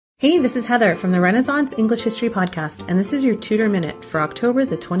Hey, this is Heather from the Renaissance English History Podcast, and this is your Tudor Minute for October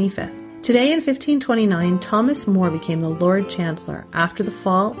the 25th. Today in 1529, Thomas More became the Lord Chancellor after the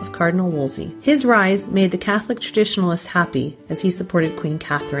fall of Cardinal Wolsey. His rise made the Catholic traditionalists happy as he supported Queen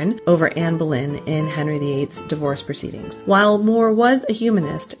Catherine over Anne Boleyn in Henry VIII's divorce proceedings. While More was a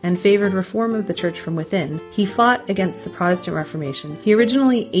humanist and favored reform of the Church from within, he fought against the Protestant Reformation. He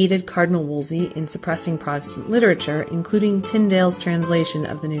originally aided Cardinal Wolsey in suppressing Protestant literature, including Tyndale's translation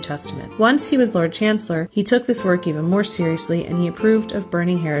of the New Testament. Once he was Lord Chancellor, he took this work even more seriously and he approved of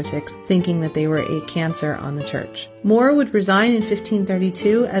burning heretics, thinking that they were a cancer on the church. More would resign in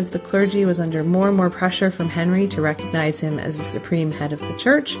 1532 as the clergy was under more and more pressure from Henry to recognize him as the supreme head of the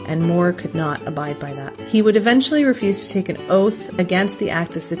church, and More could not abide by that. He would eventually refuse to take an oath against the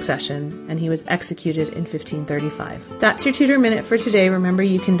Act of Succession, and he was executed in 1535. That's your Tudor Minute for today. Remember,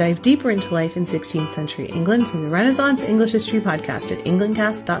 you can dive deeper into life in 16th century England through the Renaissance English History Podcast at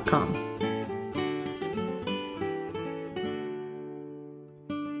englandcast.com.